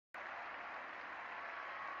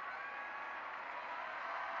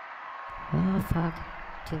Oh fuck,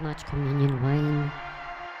 too much communion wine.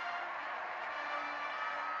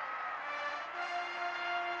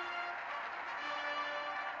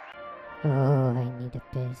 Oh, I need a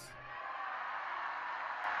piss.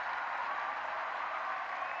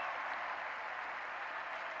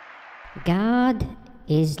 God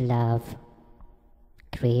is love,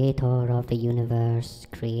 creator of the universe,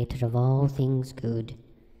 creator of all things good.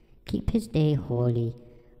 Keep his day holy,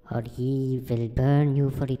 or he will burn you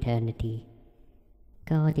for eternity.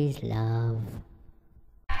 God is love.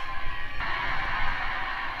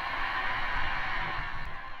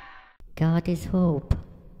 God is hope,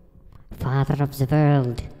 Father of the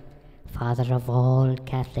world, Father of all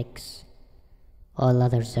Catholics. All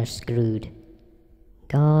others are screwed.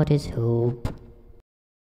 God is hope.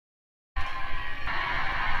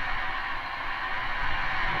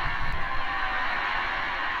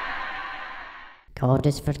 God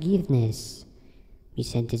is forgiveness. He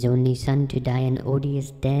sent his only son to die an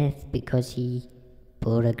odious death because he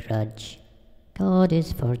bore a grudge. God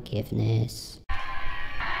is forgiveness.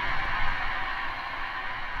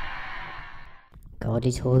 God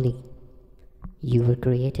is holy. You were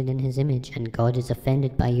created in his image, and God is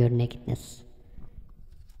offended by your nakedness.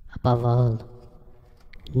 Above all,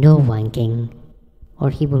 no wanking,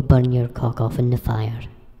 or he will burn your cock off in the fire.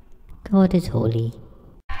 God is holy.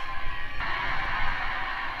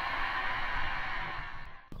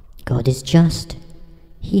 God is just.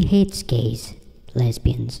 He hates gays,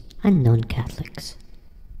 lesbians, and non-Catholics.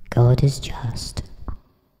 God is just.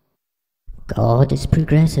 God is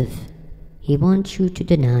progressive. He wants you to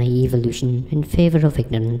deny evolution in favor of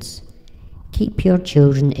ignorance. Keep your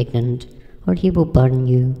children ignorant, or he will burn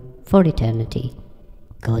you for eternity.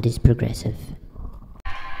 God is progressive.